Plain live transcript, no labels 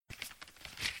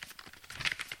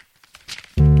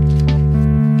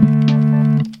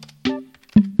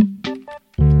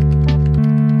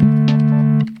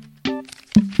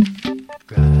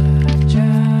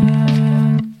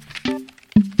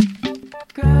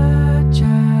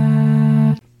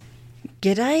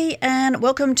G'day and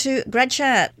welcome to Grad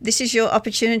Chat. This is your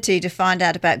opportunity to find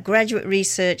out about graduate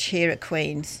research here at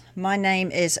Queen's. My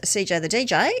name is CJ the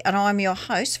DJ and I'm your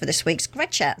host for this week's Grad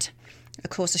Chat.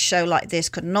 Of course, a show like this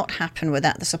could not happen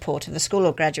without the support of the School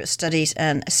of Graduate Studies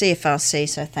and CFRC,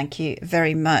 so thank you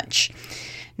very much.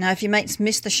 Now, if you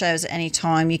miss the shows at any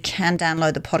time, you can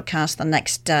download the podcast the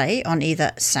next day on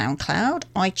either SoundCloud,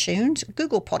 iTunes,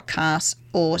 Google Podcasts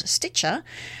or Stitcher.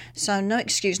 So no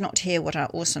excuse not to hear what our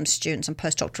awesome students and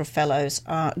postdoctoral fellows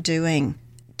are doing.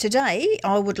 Today,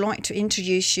 I would like to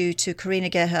introduce you to Karina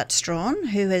Gerhardt-Strawn,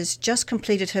 who has just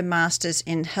completed her Master's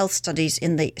in Health Studies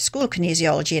in the School of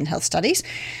Kinesiology and Health Studies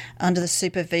under the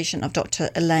supervision of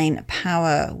Dr. Elaine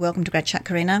Power. Welcome to Grad Chat,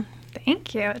 Karina.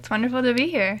 Thank you. It's wonderful to be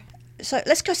here. So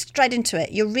let's go straight into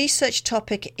it. Your research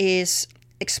topic is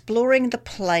exploring the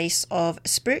place of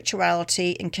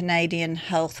spirituality in Canadian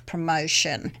health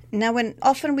promotion. Now, when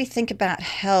often we think about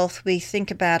health, we think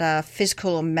about our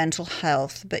physical or mental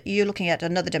health, but you're looking at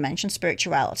another dimension,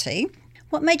 spirituality.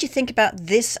 What made you think about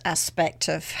this aspect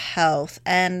of health?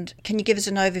 And can you give us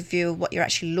an overview of what you're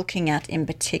actually looking at in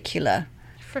particular?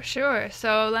 For sure.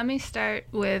 So let me start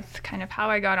with kind of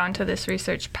how I got onto this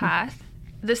research path.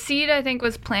 The seed, I think,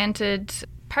 was planted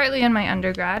partly in my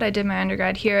undergrad. I did my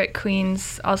undergrad here at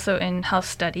Queen's, also in health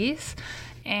studies.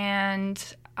 And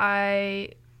I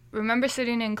remember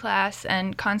sitting in class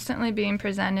and constantly being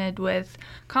presented with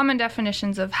common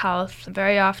definitions of health.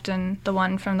 Very often the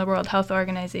one from the World Health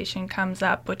Organization comes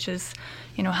up, which is,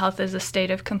 health is a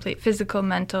state of complete physical,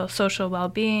 mental, social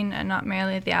well-being, and not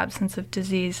merely the absence of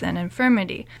disease and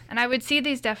infirmity. And I would see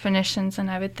these definitions and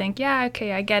I would think, yeah,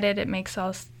 okay, I get it. It makes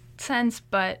all sense,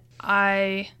 but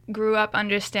I grew up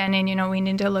understanding, we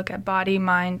need to look at body,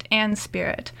 mind, and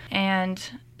spirit. And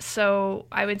so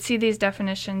I would see these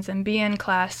definitions and be in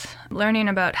class learning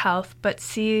about health, but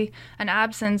see an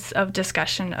absence of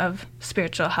discussion of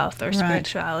spiritual health or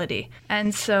spirituality. Right.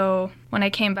 And so when I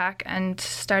came back and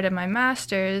started my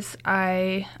master's,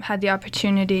 I had the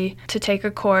opportunity to take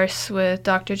a course with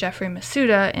Dr. Jeffrey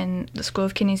Masuda in the School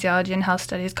of Kinesiology and Health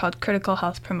Studies called Critical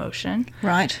Health Promotion.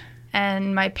 Right.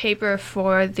 And my paper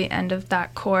for the end of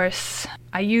that course,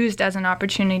 I used as an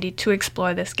opportunity to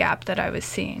explore this gap that I was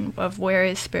seeing of where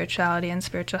is spirituality and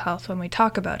spiritual health when we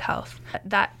talk about health.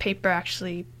 That paper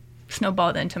actually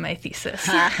snowballed into my thesis.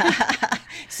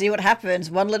 See what happens?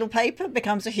 One little paper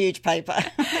becomes a huge paper.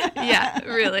 Yeah,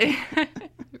 really. It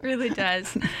really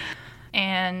does.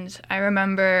 And I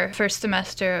remember first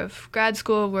semester of grad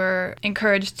school, we're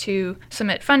encouraged to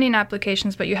submit funding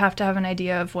applications, but you have to have an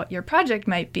idea of what your project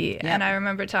might be. Yep. And I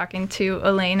remember talking to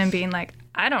Elaine and being like,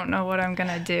 I don't know what I'm going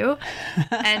to do.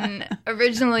 And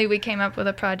originally we came up with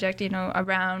a project,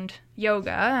 around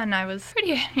yoga. And I was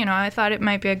pretty, I thought it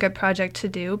might be a good project to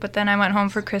do. But then I went home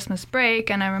for Christmas break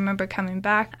and I remember coming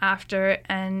back after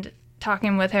and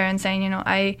talking with her and saying,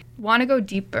 I want to go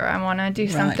deeper. I want to do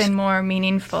something more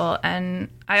meaningful. And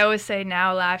I always say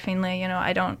now laughingly,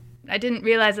 I didn't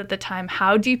realize at the time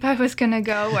how deep I was going to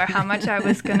go or how much I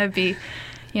was going to be,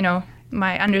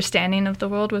 my understanding of the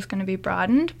world was going to be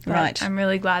broadened. But right. I'm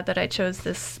really glad that I chose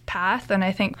this path. And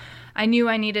I think I knew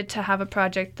I needed to have a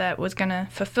project that was going to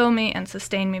fulfill me and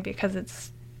sustain me because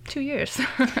it's 2 years.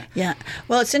 Yeah.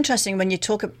 Well, it's interesting when you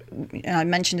talk, I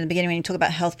mentioned in the beginning, when you talk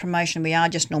about health promotion, we are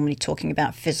just normally talking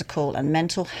about physical and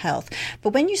mental health.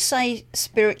 But when you say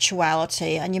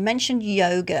spirituality and you mentioned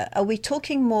yoga, are we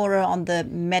talking more on the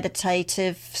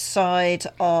meditative side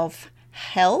of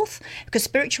health? Because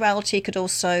spirituality could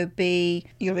also be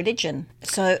your religion.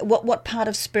 So what part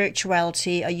of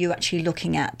spirituality are you actually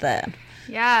looking at there?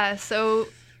 Yeah, so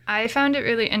I found it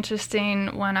really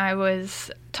interesting when I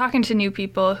was talking to new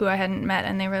people who I hadn't met,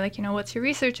 and they were like, what's your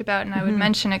research about? And I would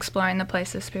mention exploring the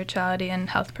place of spirituality and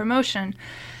health promotion.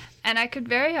 And I could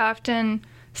very often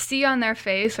see on their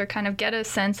face or kind of get a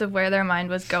sense of where their mind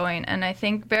was going. And I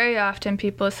think very often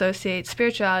people associate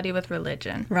spirituality with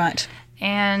religion. Right.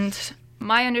 And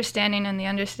my understanding and the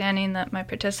understanding that my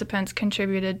participants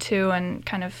contributed to and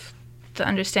kind of the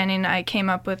understanding I came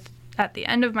up with at the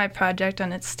end of my project,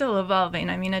 and it's still evolving,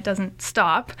 it doesn't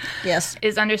stop, yes,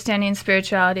 is understanding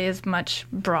spirituality is much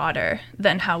broader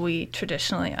than how we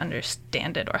traditionally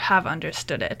understand it or have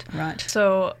understood it. Right.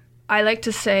 So I like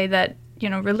to say that,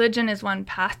 religion is one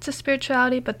path to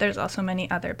spirituality, but there's also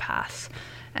many other paths.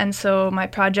 And so my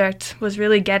project was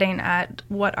really getting at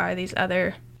what are these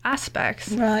other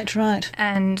aspects. Right.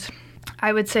 And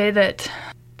I would say that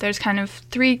there's kind of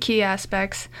three key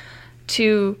aspects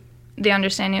to the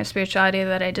understanding of spirituality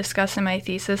that I discuss in my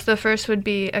thesis. The first would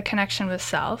be a connection with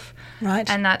self. Right.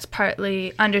 And that's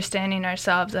partly understanding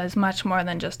ourselves as much more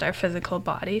than just our physical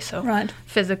body. So right.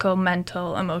 physical,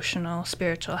 mental, emotional,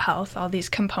 spiritual health, all these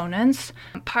components.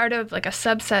 Part of like a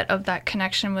subset of that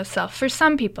connection with self, for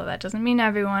some people, that doesn't mean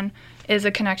everyone, is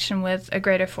a connection with a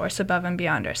greater force above and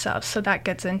beyond ourselves. So that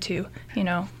gets into, you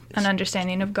know, an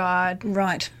understanding of God.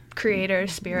 Right. Creator,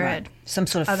 spirit. Right. Some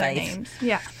sort of other faith. Names.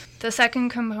 Yeah. The second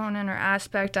component or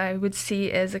aspect I would see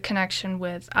is a connection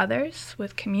with others,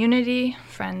 with community,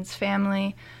 friends,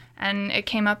 family. And it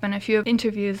came up in a few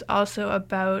interviews also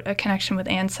about a connection with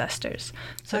ancestors.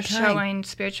 So okay. showing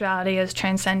spirituality as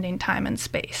transcending time and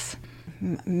space.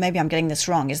 Maybe I'm getting this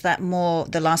wrong. Is that more,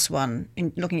 the last one,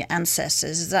 in looking at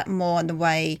ancestors, is that more in the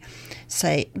way,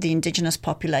 say, the Indigenous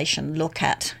population look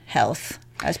at health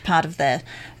as part of their...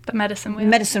 The medicine wheel.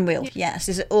 Medicine wheel, yes.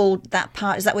 Is it all that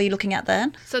part? Is that what you're looking at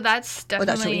there? So that's definitely... Or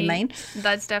that's what you mean?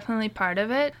 That's definitely part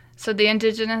of it. So the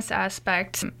Indigenous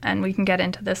aspect, and we can get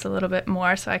into this a little bit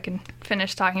more so I can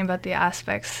finish talking about the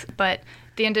aspects, but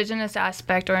the Indigenous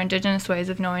aspect or Indigenous ways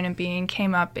of knowing and being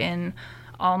came up in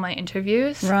all my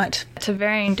interviews. Right. To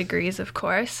varying degrees, of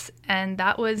course. And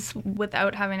that was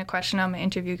without having a question on my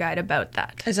interview guide about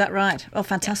that. Is that right? Oh,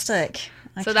 fantastic. Yes.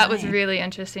 Okay. So that was really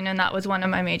interesting, and that was one of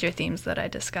my major themes that I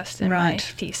discussed in my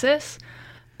thesis.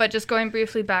 But just going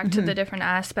briefly back to the different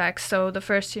aspects. So the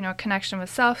first, you know, connection with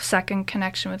self, second,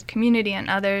 connection with community and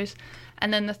others.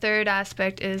 And then the third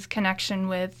aspect is connection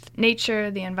with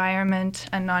nature, the environment,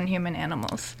 and non-human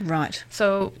animals. Right.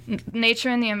 So nature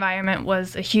and the environment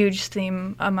was a huge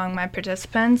theme among my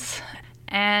participants.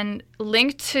 And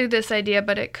linked to this idea,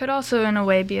 but it could also in a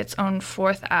way be its own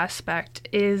fourth aspect,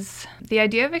 is the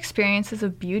idea of experiences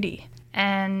of beauty.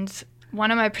 And one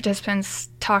of my participants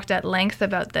talked at length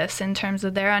about this in terms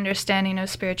of their understanding of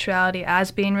spirituality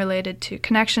as being related to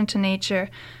connection to nature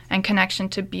and connection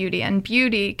to beauty. And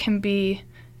beauty can be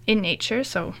in nature,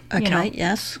 so, you know,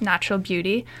 yes. natural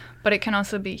beauty, but it can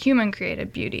also be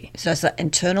human-created beauty. So is that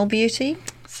internal beauty?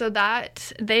 So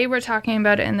that they were talking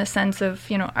about it in the sense of,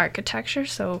 you know, architecture.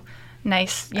 So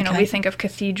nice, you know, we think of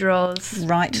cathedrals,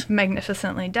 right,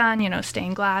 magnificently done, you know,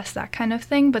 stained glass, that kind of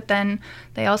thing. But then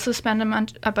they also spend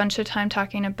a bunch of time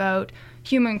talking about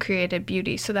human-created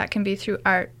beauty. So that can be through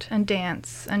art and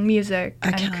dance and music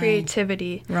and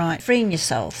creativity. Right, freeing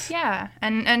yourself. Yeah,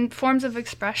 and forms of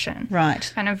expression.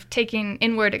 Right. Kind of taking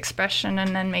inward expression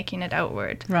and then making it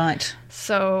outward. Right.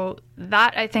 So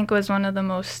that, I think, was one of the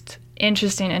most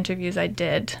interesting interviews I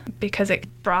did because it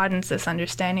broadens this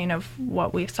understanding of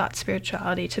what we've thought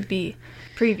spirituality to be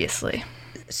previously.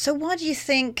 So why do you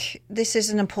think this is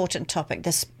an important topic,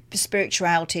 this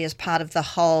spirituality as part of the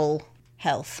whole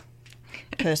health,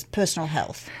 personal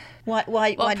health? Why well,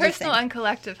 do you think? personal and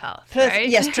collective health, right?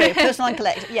 Yes, true. Personal and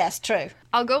collective, yes, true.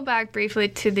 I'll go back briefly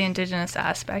to the Indigenous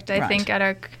aspect. I think at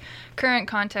our current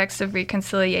context of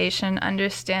reconciliation,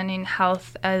 understanding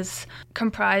health as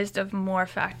comprised of more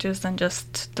factors than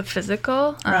just the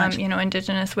physical. Right. You know,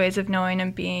 Indigenous ways of knowing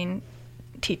and being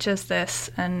teach us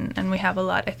this, and we have a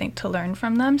lot, I think, to learn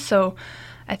from them. So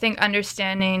I think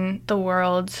understanding the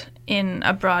world in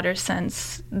a broader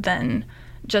sense than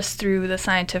just through the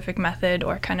scientific method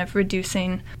or kind of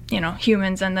reducing, you know,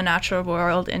 humans and the natural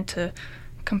world into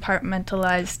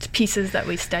compartmentalized pieces that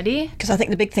we study. Because I think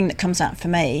the big thing that comes out for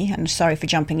me, and sorry for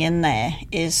jumping in there,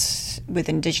 is with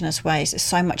Indigenous ways, is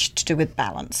so much to do with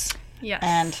balance. Yes.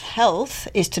 And health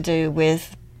is to do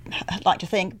with, I'd like to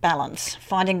think, balance,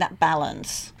 finding that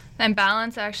balance. And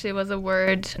balance actually was a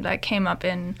word that came up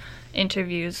in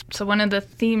interviews. So one of the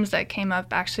themes that came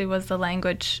up actually was the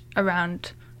language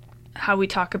around how we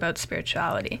talk about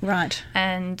spirituality. Right.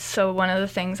 And so one of the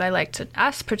things I like to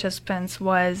ask participants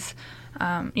was,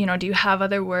 you know, do you have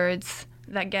other words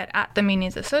that get at the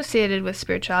meanings associated with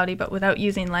spirituality, but without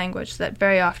using language that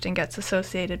very often gets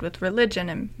associated with religion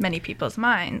in many people's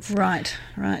minds? Right,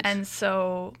 right. And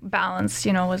so balance,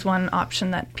 you know, was one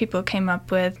option that people came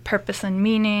up with. Purpose and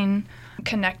meaning,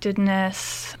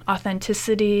 connectedness,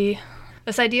 authenticity.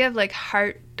 This idea of like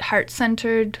a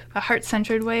heart-centered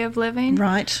way of living.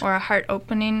 Right. Or a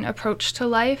heart-opening approach to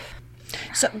life.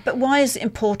 So, but why is it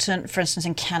important, for instance,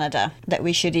 in Canada, that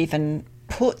we should even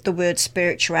put the word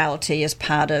spirituality as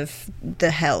part of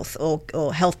the health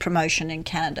or health promotion in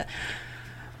Canada?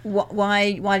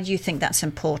 Why do you think that's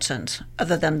important,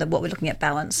 other than what we're looking at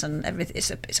balance and everything?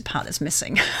 It's a part that's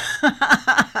missing.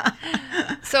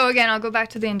 So again, I'll go back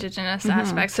to the Indigenous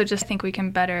aspect. So just think we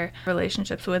can better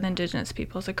relationships with Indigenous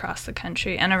peoples across the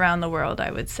country and around the world,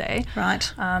 I would say.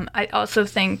 Right. I also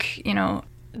think, you know,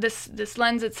 this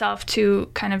lends itself to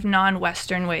kind of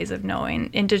non-Western ways of knowing,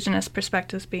 Indigenous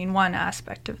perspectives being one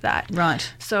aspect of that.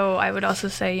 Right. So I would also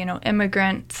say,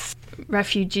 immigrants,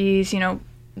 refugees,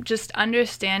 just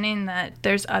understanding that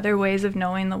there's other ways of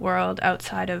knowing the world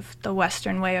outside of the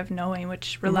Western way of knowing,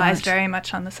 which relies very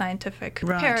much on the scientific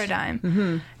paradigm.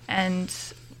 Mm-hmm.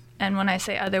 And when I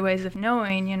say other ways of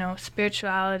knowing,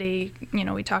 spirituality,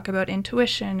 we talk about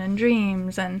intuition and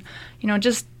dreams and,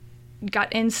 just gut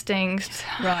instincts,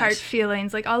 heart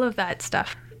feelings, like all of that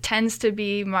stuff tends to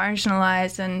be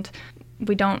marginalized, and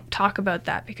we don't talk about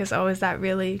that because, is that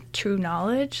really true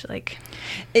knowledge? Like,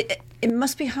 it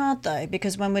must be hard though,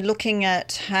 because when we're looking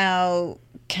at how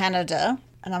Canada,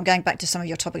 and I'm going back to some of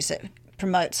your topics, that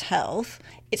promotes health,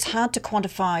 it's hard to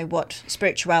quantify what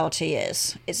spirituality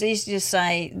is. It's easy to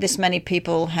say this many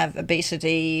people have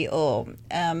obesity or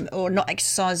not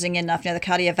exercising enough. The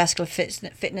cardiovascular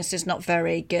fitness is not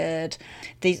very good.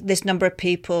 This number of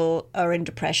people are in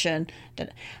depression.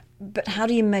 But how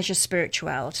do you measure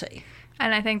spirituality?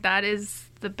 And I think that is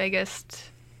the biggest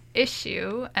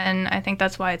issue, and I think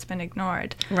that's why it's been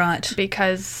ignored. Right.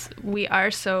 Because we are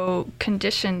so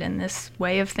conditioned in this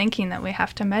way of thinking that we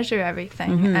have to measure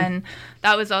everything. Mm-hmm. And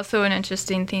that was also an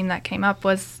interesting theme that came up,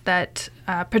 was that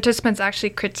participants actually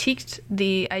critiqued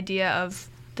the idea of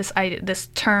this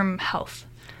term health.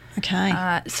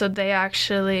 Okay. So they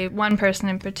actually, one person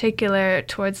in particular,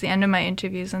 towards the end of my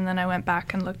interviews, and then I went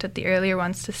back and looked at the earlier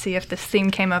ones to see if this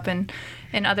theme came up in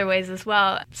other ways as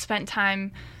well, spent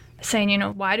time saying,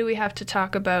 why do we have to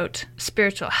talk about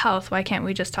spiritual health? Why can't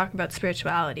we just talk about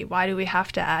spirituality? Why do we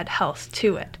have to add health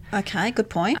to it? Okay,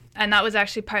 good point. And that was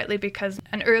actually partly because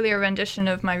an earlier rendition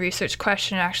of my research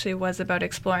question actually was about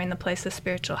exploring the place of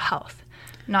spiritual health,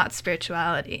 not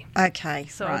spirituality. Okay,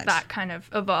 so that kind of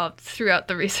evolved throughout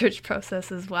the research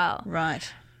process as well.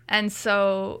 Right. And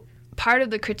so part of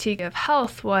the critique of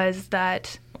health was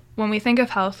that when we think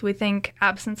of health, we think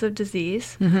absence of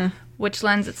disease, mm-hmm. which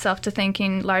lends itself to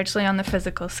thinking largely on the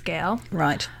physical scale.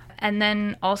 Right. And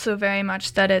then also very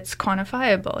much that it's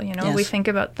quantifiable. Yes. We think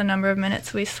about the number of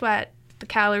minutes we sweat, the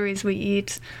calories we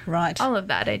eat, right. all of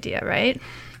that idea, right?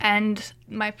 And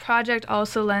my project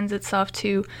also lends itself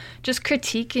to just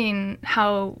critiquing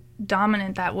how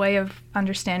dominant that way of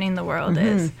understanding the world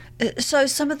is. So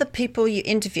some of the people you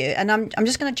interview, and I'm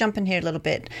just going to jump in here a little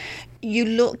bit. You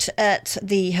looked at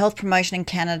the health promotion in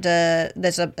Canada.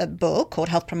 There's a book called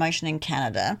Health Promotion in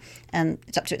Canada, and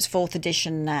it's up to its 4th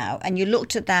edition now. And you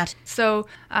looked at that. So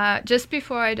just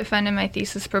before I defended my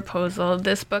thesis proposal,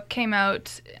 this book came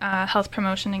out, Health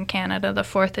Promotion in Canada, the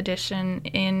 4th edition,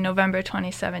 in November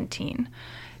 2017.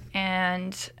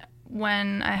 And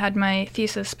when I had my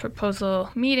thesis proposal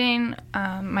meeting,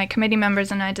 my committee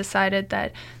members and I decided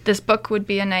that this book would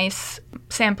be a nice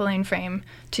sampling frame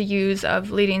to use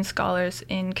of leading scholars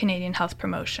in Canadian health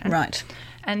promotion. Right.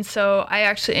 And so I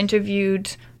actually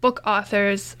interviewed book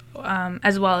authors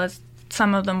as well as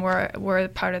some of them were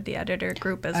part of the editor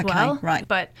group as well. Right.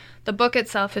 But the book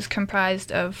itself is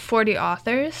comprised of 40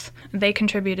 authors. They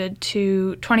contributed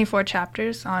to 24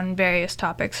 chapters on various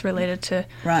topics related to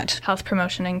health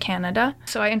promotion in Canada.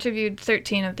 So I interviewed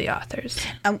 13 of the authors.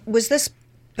 Was this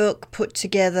book put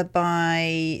together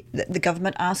by the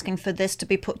government asking for this to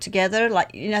be put together?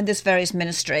 Like, there's various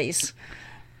ministries,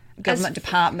 government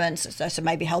departments, so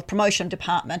maybe health promotion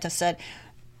department has said,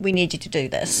 we need you to do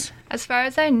this. As far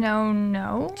as I know,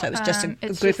 no. So it was just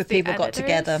a group of people got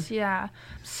together. Yeah.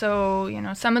 So,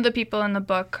 some of the people in the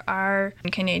book are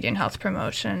in Canadian health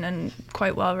promotion and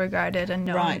quite well regarded and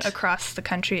known across the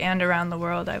country and around the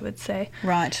world, I would say.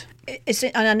 Right.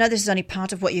 And I know this is only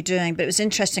part of what you're doing, but it was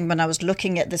interesting when I was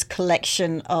looking at this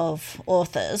collection of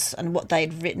authors and what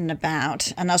they'd written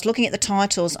about, and I was looking at the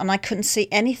titles and I couldn't see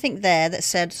anything there that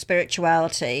said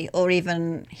spirituality or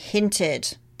even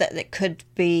hinted that it could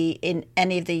be in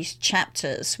any of these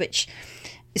chapters, which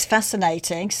is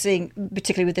fascinating, seeing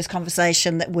particularly with this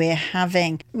conversation that we're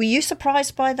having. Were you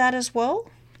surprised by that as well?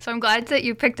 So I'm glad that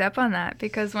you picked up on that,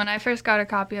 because when I first got a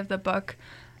copy of the book,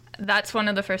 that's one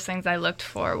of the first things I looked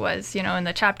for was, in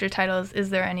the chapter titles, is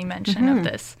there any mention of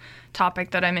this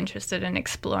topic that I'm interested in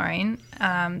exploring?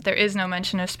 There is no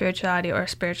mention of spirituality or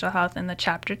spiritual health in the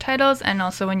chapter titles, and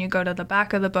also when you go to the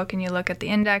back of the book and you look at the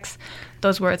index,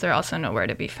 those words are also nowhere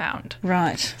to be found.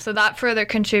 Right. So that further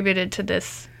contributed to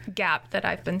this gap that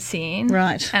I've been seeing.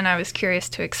 Right. And I was curious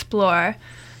to explore.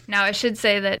 Now, I should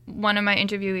say that one of my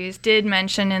interviewees did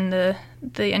mention in the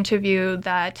interview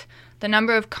that the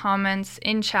number of comments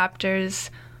in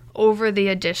chapters over the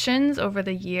editions, over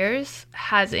the years,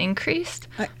 has increased.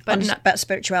 But about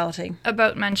spirituality.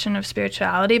 About mention of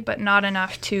spirituality, but not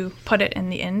enough to put it in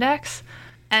the index.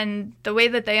 And the way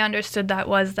that they understood that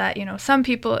was that, some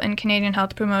people in Canadian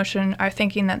health promotion are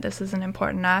thinking that this is an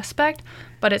important aspect,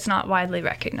 but it's not widely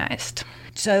recognized.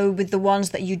 So with the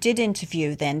ones that you did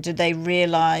interview then, did they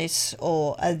realise,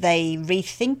 or are they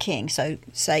rethinking? So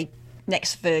say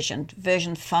next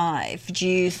version 5, do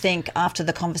you think after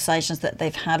the conversations that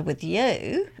they've had with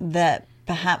you that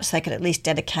perhaps they could at least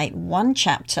dedicate one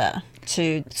chapter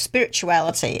to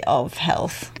spirituality of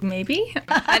health? Maybe.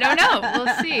 I don't know.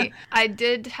 We'll see. I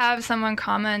did have someone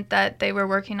comment that they were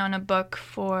working on a book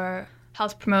for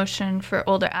health promotion for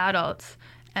older adults,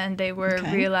 and they were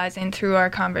realizing through our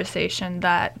conversation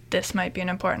that this might be an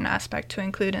important aspect to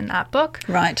include in that book.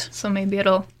 Right. So maybe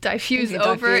it'll diffuse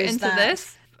over into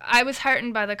this. I was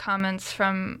heartened by the comments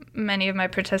from many of my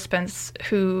participants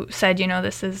who said,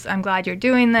 I'm glad you're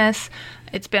doing this.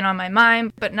 It's been on my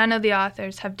mind, but none of the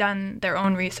authors have done their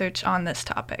own research on this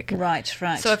topic. Right.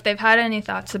 So if they've had any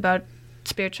thoughts about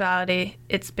spirituality,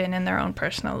 it's been in their own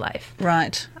personal life.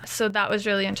 Right. So that was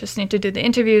really interesting to do the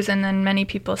interviews, and then many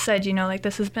people said,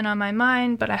 this has been on my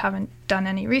mind, but I haven't done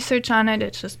any research on it.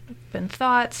 It's just been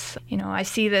thoughts. I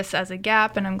see this as a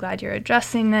gap, and I'm glad you're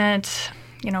addressing it.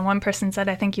 One person said,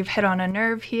 I think you've hit on a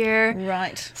nerve here.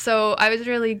 Right. So I was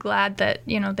really glad that,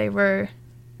 they were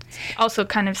also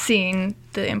kind of seeing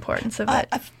the importance of it.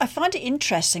 I find it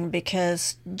interesting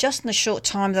because just in the short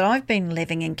time that I've been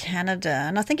living in Canada,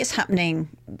 and I think it's happening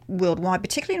worldwide,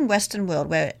 particularly in Western world,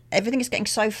 where everything is getting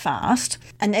so fast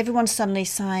and everyone's suddenly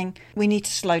saying we need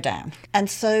to slow down. And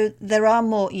so there are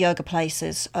more yoga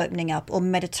places opening up, or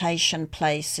meditation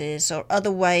places, or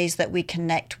other ways that we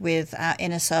connect with our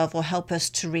inner self or help us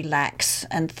to relax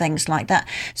and things like that.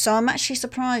 So I'm actually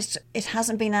surprised it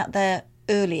hasn't been out there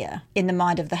earlier in the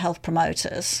mind of the health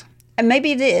promoters. And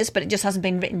maybe it is, but it just hasn't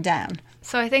been written down.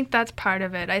 So I think that's part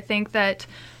of it. I think that,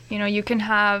 you can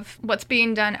have what's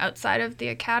being done outside of the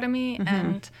academy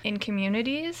and in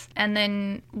communities, and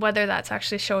then whether that's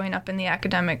actually showing up in the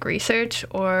academic research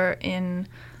or in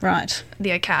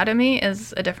the academy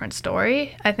is a different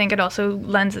story. I think it also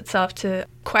lends itself to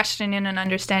questioning and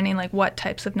understanding what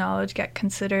types of knowledge get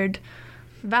considered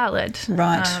valid.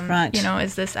 Right.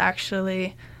 Is this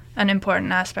actually an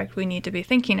important aspect we need to be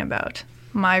thinking about?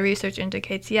 My research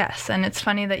indicates yes. And it's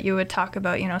funny that you would talk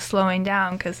about, slowing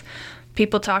down, because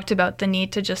people talked about the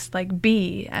need to just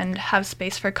be and have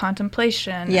space for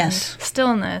contemplation and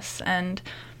stillness and,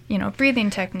 breathing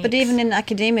techniques. But even in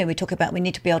academia, we talk about we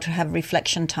need to be able to have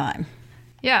reflection time.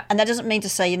 Yeah. And that doesn't mean to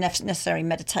say you're necessarily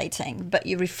meditating, but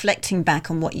you're reflecting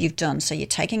back on what you've done. So you're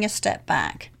taking a step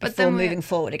back before moving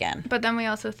forward again. But then we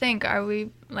also think,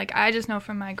 I just know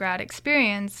from my grad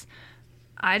experience,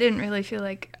 I didn't really feel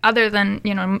like, other than,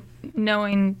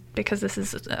 knowing, because this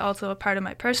is also a part of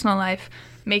my personal life,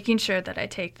 making sure that I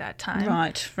take that time.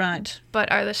 Right.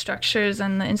 But are the structures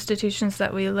and the institutions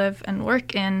that we live and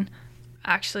work in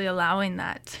actually allowing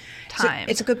that time?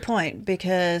 So it's a good point,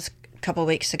 because a couple of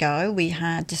weeks ago we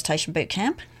had dissertation boot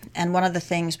camp, and one of the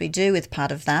things we do with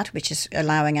part of that, which is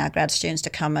allowing our grad students to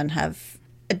come and have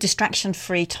a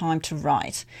distraction-free time to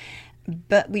write.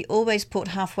 But we always put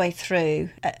halfway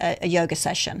through a yoga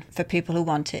session for people who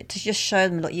want it, to just show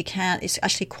them, look, it's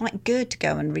actually quite good to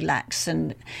go and relax,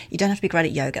 and you don't have to be great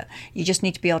at yoga. You just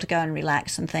need to be able to go and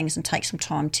relax and things and take some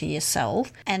time to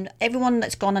yourself. And everyone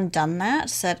that's gone and done that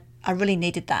said, I really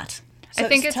needed that. So I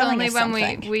think it's only when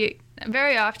we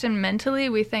very often mentally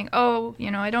we think,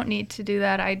 I don't need to do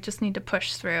that. I just need to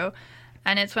push through.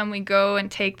 And it's when we go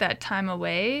and take that time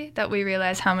away that we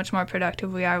realize how much more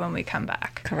productive we are when we come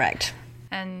back. Correct.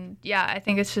 And I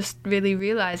think it's just really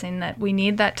realizing that we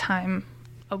need that time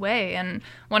away. And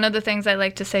one of the things I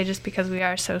like to say, just because we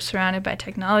are so surrounded by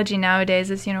technology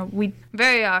nowadays, is, we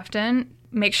very often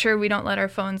make sure we don't let our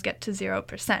phones get to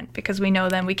 0%, because we know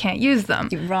then we can't use them.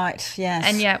 Right, yes.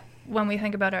 And yet when we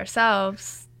think about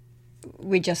ourselves,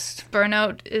 we just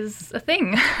burnout is a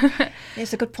thing.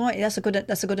 It's a good point. That's a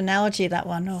good analogy, that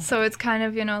one. Oh. So it's kind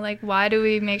of, why do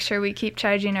we make sure we keep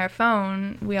charging our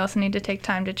phone? We also need to take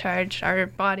time to charge our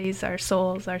bodies, our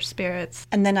souls, our spirits.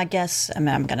 And then I guess, I'm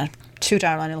going to toot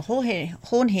our own little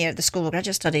horn here at the School of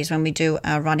Graduate Studies when we do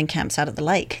our writing camps out at the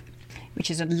lake,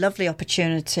 which is a lovely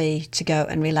opportunity to go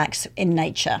and relax in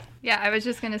nature. Yeah, I was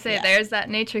just going to say, there's that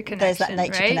nature connection, There's that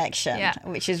nature right? connection,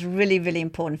 which is really, really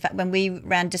important. In fact, when we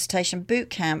ran dissertation boot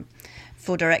camp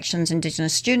for Directions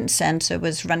Indigenous Student Centre,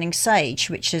 was running SAGE,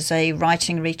 which is a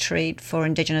writing retreat for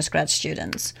Indigenous grad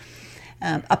students,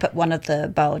 up at one of the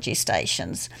biology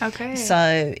stations. Okay.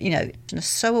 So,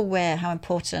 so aware how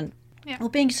important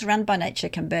being surrounded by nature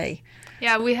can be.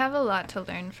 Yeah, we have a lot to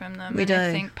learn from them. We do.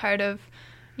 I think part of,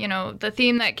 the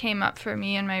theme that came up for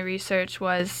me in my research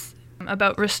was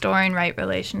about restoring right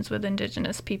relations with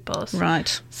Indigenous peoples.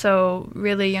 Right. So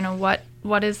really,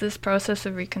 what is this process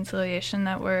of reconciliation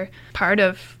that we're part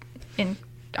of in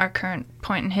our current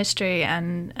point in history,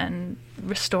 and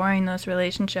restoring those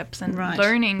relationships and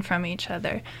learning from each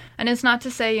other. And it's not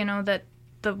to say, that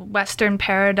the Western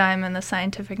paradigm and the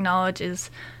scientific knowledge is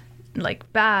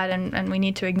like bad and we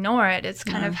need to ignore it. It's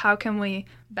kind of how can we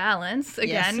balance,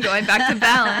 again, going back to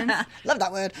balance. Love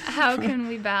that word. How can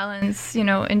we balance,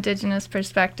 Indigenous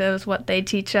perspectives, what they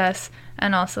teach us,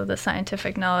 and also the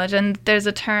scientific knowledge. And there's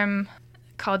a term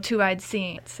called two-eyed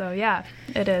seeing. So yeah,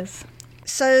 it is.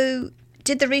 So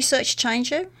did the research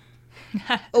change you?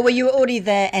 Or were you already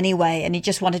there anyway and you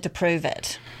just wanted to prove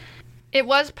it? It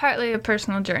was partly a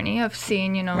personal journey of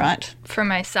seeing, for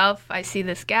myself, I see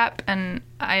this gap. And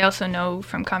I also know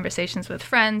from conversations with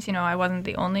friends, I wasn't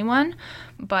the only one,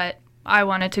 but I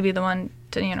wanted to be the one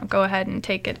to, go ahead and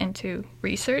take it into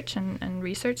research and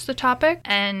research the topic.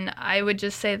 And I would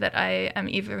just say that I am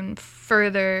even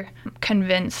further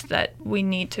convinced that we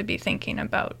need to be thinking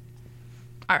about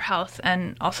our health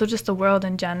and also just the world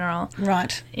in general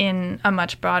in a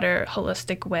much broader,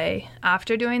 holistic way.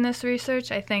 After doing this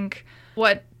research, I think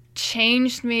what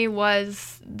changed me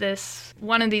was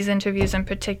one of these interviews in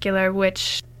particular,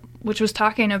 which was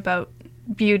talking about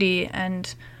beauty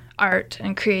and art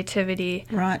and creativity.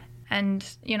 Right. And,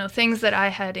 things that I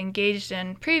had engaged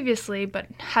in previously but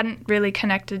hadn't really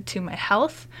connected to my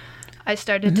health, I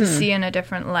started to see in a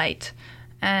different light.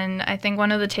 And I think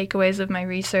one of the takeaways of my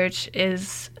research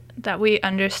is that we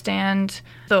understand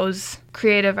those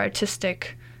creative,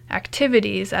 artistic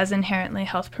activities as inherently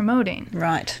health promoting.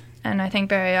 Right. And I think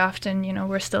very often,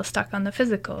 we're still stuck on the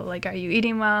physical. Like, are you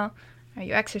eating well? Are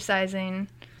you exercising?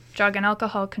 Drug and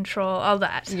alcohol control, all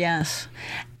that. Yes.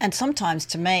 And sometimes,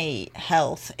 to me,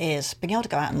 health is being able to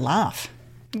go out and laugh.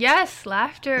 Yes,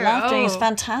 laughter. Laughter is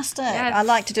fantastic. Yes. I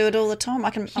like to do it all the time.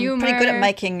 I'm pretty good at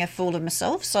making a fool of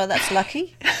myself, so that's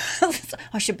lucky.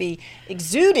 I should be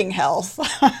exuding health.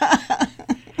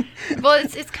 Well,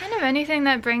 it's kind of anything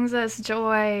that brings us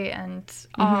joy and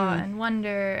awe and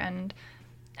wonder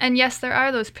and yes, there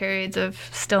are those periods of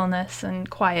stillness and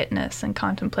quietness and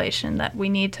contemplation that we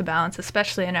need to balance,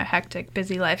 especially in our hectic,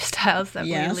 busy lifestyles that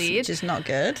we lead. Which is not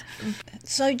good.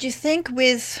 So do you think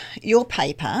with your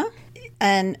paper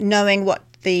and knowing what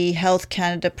the Health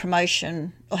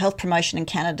Promotion in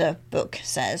Canada book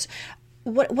says,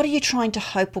 what are you trying to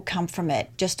hope will come from it?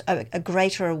 Just a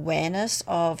greater awareness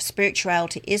of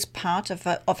spirituality is part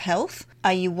of health?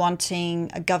 Are you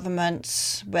wanting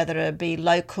governments, whether it be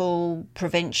local,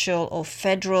 provincial or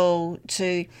federal,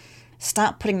 to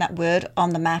start putting that word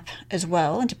on the map as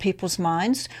well into people's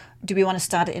minds? Do we want to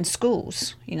start it in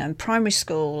schools, in primary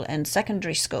school and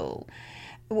secondary school?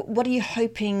 What are you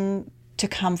hoping to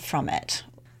come from it?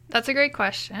 That's a great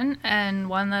question, and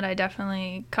one that I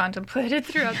definitely contemplated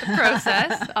throughout the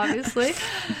process, obviously.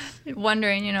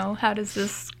 Wondering, how does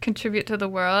this contribute to the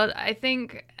world? I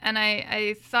think, and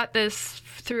I thought this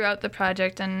throughout the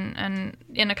project and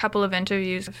in a couple of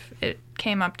interviews, it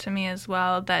came up to me as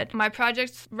well, that my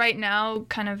project's right now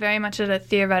kind of very much at a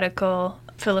theoretical,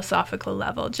 philosophical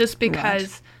level, just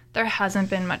because there hasn't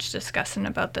been much discussion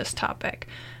about this topic.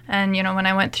 And, when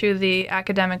I went through the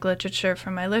academic literature for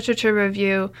my literature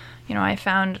review, I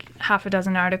found half a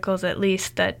dozen articles at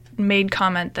least that made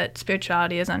comment that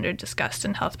spirituality is under-discussed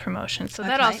in health promotion. So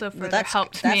that also further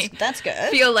helped me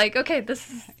feel like, okay, this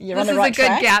is a good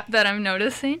gap that I'm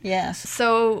noticing. Yes.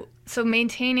 So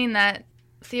maintaining that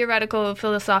theoretical,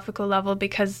 philosophical level,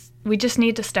 because we just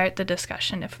need to start the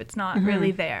discussion if it's not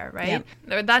really there, right?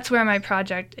 Yeah. That's where my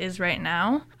project is right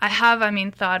now. I have,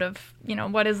 thought of,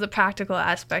 what is the practical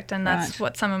aspect? And that's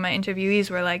what some of my interviewees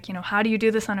were like, how do you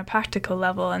do this on a practical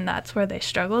level? And that's where they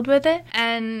struggled with it.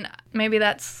 And maybe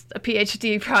that's a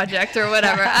PhD project or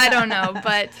whatever. I don't know,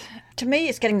 but... To me,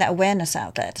 it's getting that awareness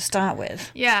out there to start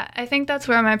with. Yeah, I think that's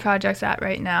where my project's at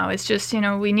right now. It's just,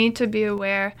 we need to be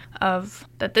aware of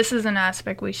that this is an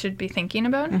aspect we should be thinking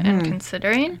about and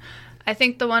considering. I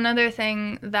think the one other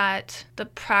thing that the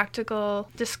practical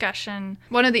discussion,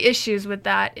 one of the issues with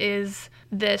that is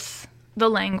the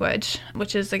language,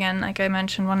 which is, again, like I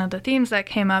mentioned, one of the themes that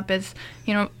came up is,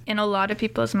 in a lot of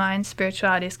people's minds,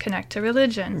 spirituality is connected to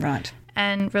religion. Right.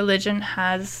 And religion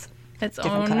has its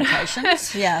different own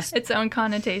connotations. Yes. Its own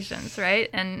connotations, right?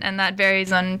 And that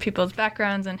varies on people's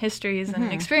backgrounds and histories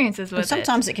and experiences with it.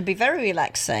 Sometimes it can be very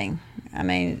relaxing.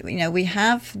 We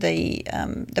have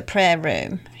the prayer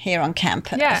room here on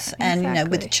campus, and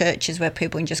with the churches where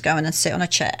people can just go in and sit on a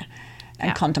chair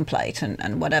and contemplate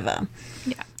and whatever.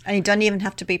 Yeah. And you don't even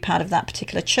have to be part of that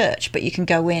particular church, but you can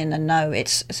go in and know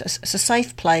it's a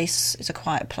safe place, it's a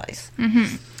quiet place.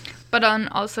 Mm-hmm. but on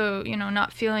also,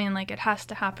 not feeling like it has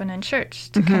to happen in church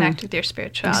to connect with your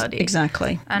spirituality.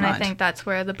 Exactly. And right. I think that's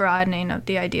where the broadening of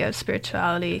the idea of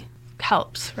spirituality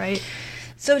helps, right?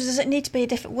 So does it need to be a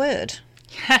different word?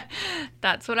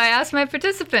 That's what I asked my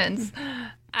participants.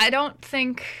 I don't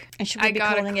think I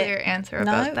got a clear answer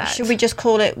about that. Should we just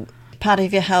call it part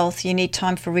of your health, you need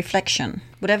time for reflection,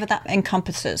 whatever that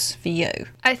encompasses for you?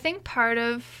 I think part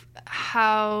of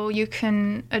how you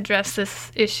can address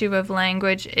this issue of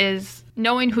language is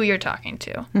knowing who you're talking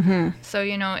to. So,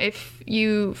 if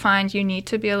you find you need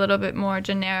to be a little bit more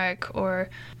generic or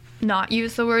not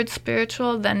use the word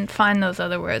spiritual, then find those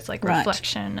other words like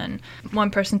reflection. And one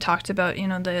person talked about,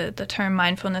 the term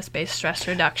mindfulness-based stress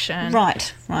reduction.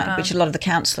 Right, which a lot of the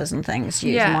counsellors and things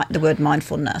use the word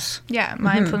mindfulness. Yeah,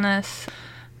 mindfulness,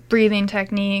 breathing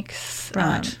techniques,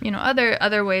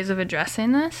 other ways of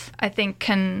addressing this, I think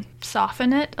can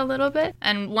soften it a little bit.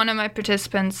 And one of my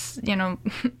participants,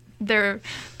 their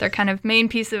kind of main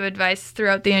piece of advice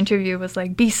throughout the interview was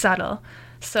like, be subtle.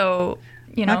 So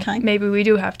maybe we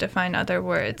do have to find other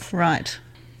words. Right.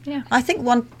 Yeah. I think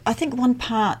one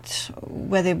part,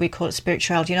 whether we call it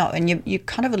spirituality or not, and you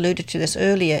kind of alluded to this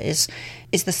earlier, is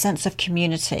the sense of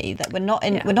community, that we're not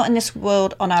in this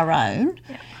world on our own.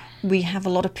 Yeah. We have a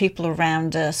lot of people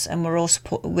around us, and we're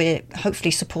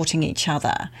hopefully supporting each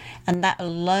other, and that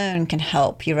alone can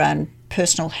help your own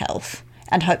personal health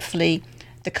and hopefully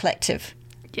the collective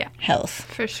health.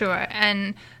 For sure.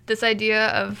 And this idea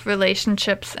of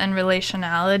relationships and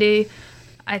relationality,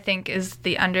 I think, is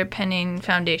the underpinning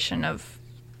foundation of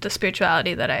the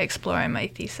spirituality that I explore in my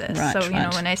thesis.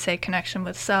 When I say connection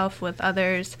with self, with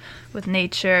others, with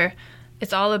nature,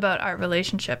 it's all about our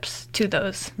relationships to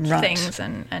those things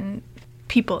and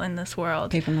people in this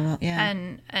world. People in the world, yeah.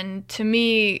 And to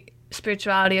me,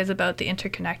 spirituality is about the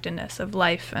interconnectedness of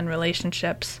life and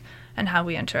relationships and how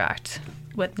we interact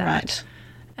with that. Right.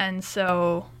 And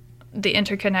so the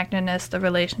interconnectedness, the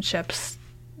relationships,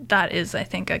 that is, I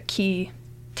think, a key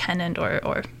tenet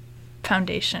or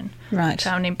foundation,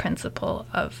 founding principle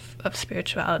of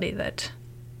spirituality that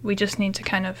we just need to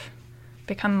kind of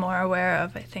become more aware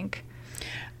of, I think.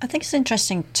 I think it's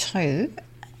interesting too,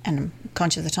 and I'm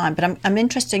conscious of the time, but I find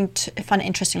it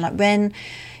interesting, like when,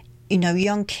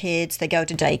 young kids, they go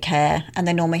to daycare and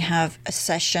they normally have a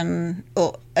session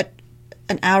or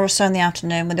an hour or so in the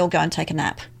afternoon when they'll go and take a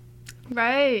nap.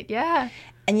 Right, yeah.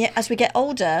 And yet, as we get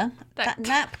older, that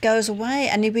nap goes away,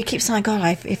 and we keep saying,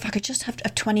 if I could just have a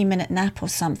 20-minute nap or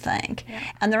something.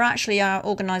 Yeah. And there actually are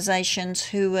organisations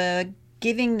who are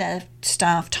giving their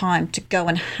staff time to go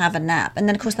and have a nap. And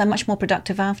then, of course, they're much more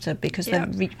productive after because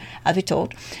they've, as we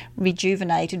talked,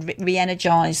 rejuvenated,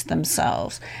 re-energised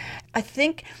themselves. I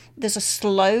think there's a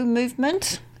slow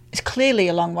movement. It's clearly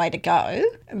a long way to go,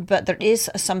 but there is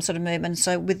some sort of movement.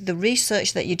 So with the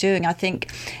research that you're doing, I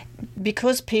think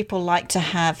because people like to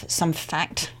have some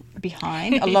fact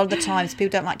behind, a lot of the times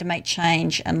people don't like to make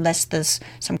change unless there's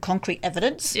some concrete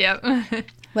evidence,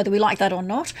 whether we like that or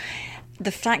not.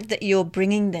 The fact that you're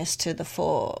bringing this to the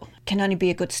fore can only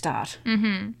be a good start.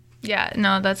 Mm-hmm. Yeah,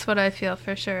 no, that's what I feel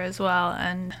for sure as well.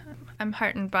 And I'm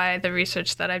heartened by the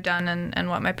research that I've done and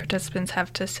what my participants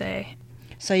have to say.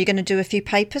 So you're going to do a few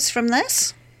papers from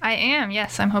this? I am,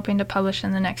 yes. I'm hoping to publish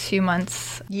in the next few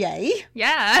months. Yay.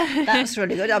 Yeah. That's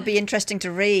really good. It'll be interesting to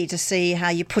read, to see how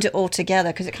you put it all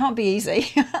together, because it can't be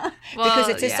easy. Because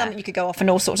it is something you could go off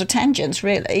on all sorts of tangents,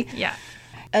 really. Yeah.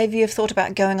 Have you thought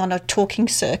about going on a talking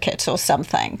circuit or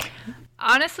something?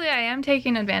 Honestly, I am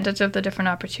taking advantage of the different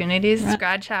opportunities. Right.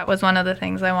 Grad Chat was one of the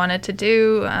things I wanted to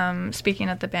do. Speaking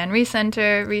at the Ban Re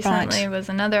Center recently was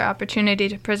another opportunity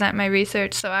to present my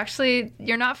research. So actually,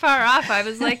 you're not far off. I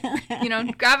was like,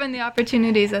 grabbing the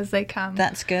opportunities as they come.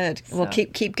 That's good. So. Well,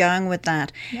 keep going with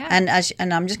that. Yeah. And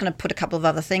I'm just going to put a couple of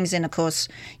other things in. Of course,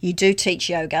 you do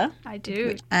teach yoga. I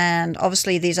do. And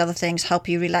obviously, these other things help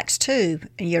you relax too.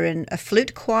 You're in a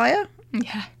flute choir.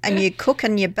 Yeah. And you cook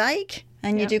and you bake.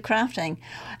 And you do crafting.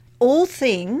 All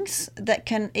things that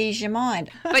can ease your mind.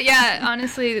 But yeah,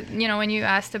 honestly, when you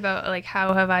asked about like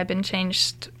how have I been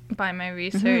changed by my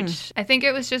research, I think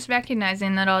it was just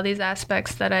recognizing that all these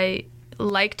aspects that I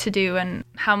like to do and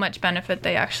how much benefit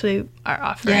they actually are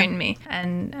offering me.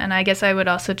 And I guess I would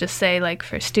also just say, like,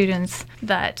 for students,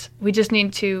 that we just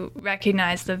need to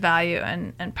recognize the value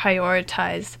and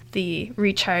prioritize the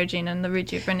recharging and the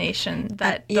rejuvenation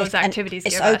that those activities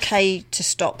give us. It's okay to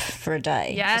stop for a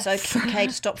day. Yes. It's okay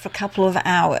to stop for a couple of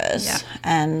hours.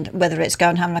 And whether it's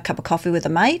going and having a cup of coffee with a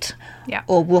mate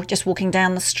or just walking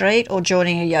down the street or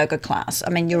joining a yoga class. I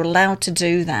mean, you're allowed to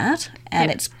do that, and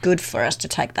it's good for us to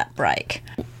take that break.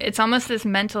 it's almost this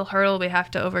mental hurdle we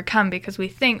have to overcome because we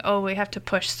think, oh, we have to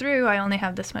push through. I only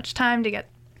have this much time to get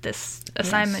this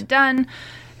assignment done.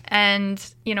 And,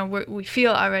 you know, we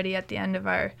feel already at the end of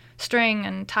our string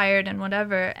and tired and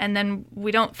whatever. And then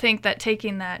we don't think that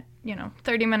taking that, you know,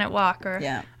 30-minute walk or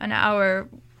an hour,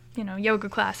 you know, yoga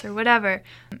class or whatever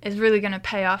is really going to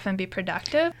pay off and be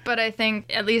productive. But I think,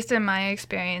 at least in my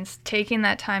experience, taking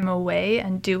that time away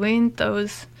and doing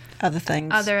those other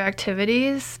things, other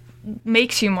activities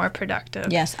makes you more productive.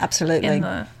 Yes, absolutely.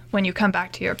 When you come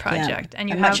back to your project and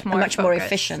you have much more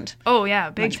efficient. Oh yeah,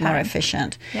 big time. Much more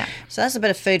efficient. Yeah. So that's a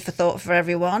bit of food for thought for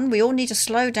everyone. We all need to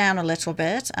slow down a little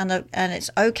bit, and it's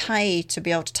okay to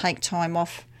be able to take time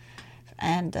off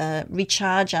and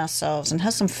recharge ourselves and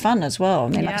have some fun as well. I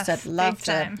mean, like I said,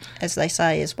 laughter, as they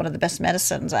say, is one of the best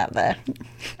medicines out there.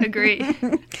 Agree.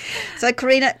 So,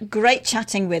 Karina, great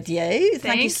chatting with you.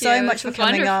 Thank you so much for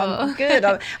coming on. Good.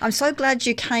 I'm so glad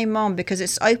you came on because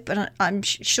it's open. I'm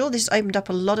sure this has opened up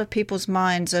a lot of people's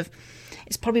minds.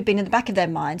 It's probably been in the back of their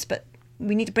minds, but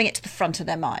we need to bring it to the front of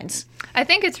their minds. I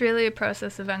think it's really a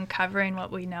process of uncovering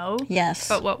what we know. Yes.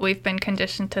 But what we've been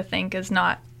conditioned to think is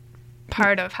not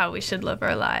part of how we should live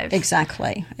our lives.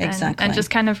 Exactly. And just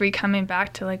kind of coming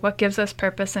back to like what gives us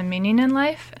purpose and meaning in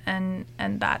life, and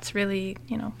that's really,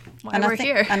 you know, why we're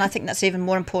here. And I think that's even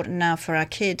more important now for our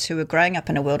kids who are growing up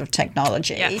in a world of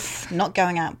technology, not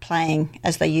going out playing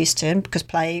as they used to, because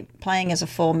playing is a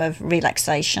form of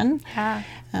relaxation. Yeah.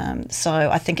 So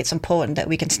I think it's important that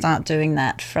we can start doing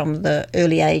that from the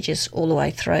early ages all the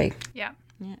way through. Yeah.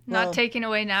 Yeah. Not taking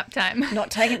away nap time.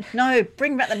 No,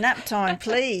 bring back the nap time,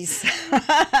 please.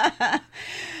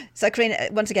 So, Karina,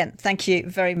 once again, thank you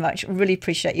very much. Really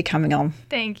appreciate you coming on.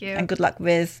 Thank you. And good luck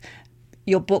with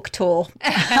your book tour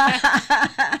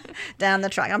down the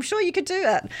track. I'm sure you could do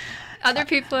it. Other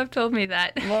people have told me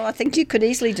that. Well, I think you could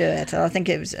easily do it. I think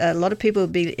a lot of people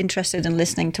would be interested in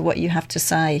listening to what you have to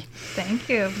say. Thank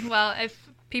you. Well, if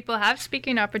people have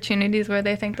speaking opportunities where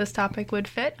they think this topic would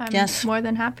fit, I'm more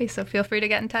than happy, so feel free to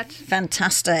get in touch.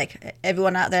 Fantastic.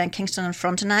 Everyone out there in Kingston and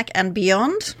Frontenac and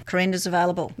beyond, Karina's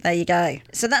available. There you go.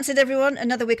 So that's it, everyone.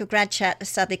 Another week of Grad Chat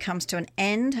sadly comes to an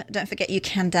end. Don't forget you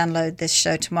can download this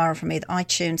show tomorrow from either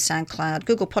iTunes, SoundCloud,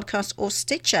 Google Podcasts or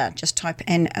Stitcher. Just type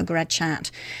in a Grad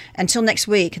Chat. Until next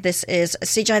week, this is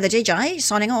CJ the DJ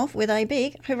signing off with a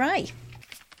big hooray.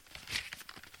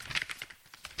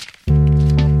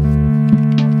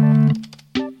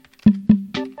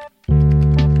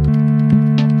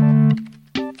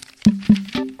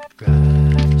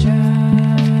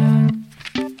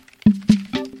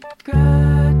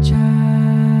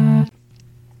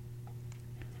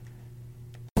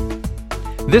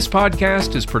 This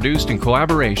podcast is produced in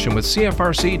collaboration with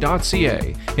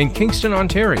CFRC.ca in Kingston,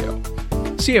 Ontario.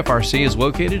 CFRC is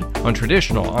located on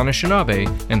traditional Anishinaabe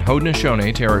and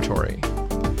Haudenosaunee territory.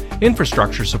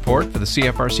 Infrastructure support for the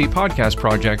CFRC podcast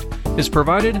project is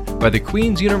provided by the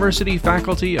Queen's University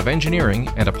Faculty of Engineering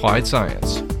and Applied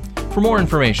Science. For more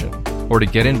information or to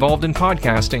get involved in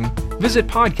podcasting, visit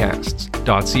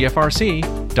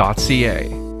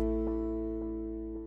podcasts.cfrc.ca.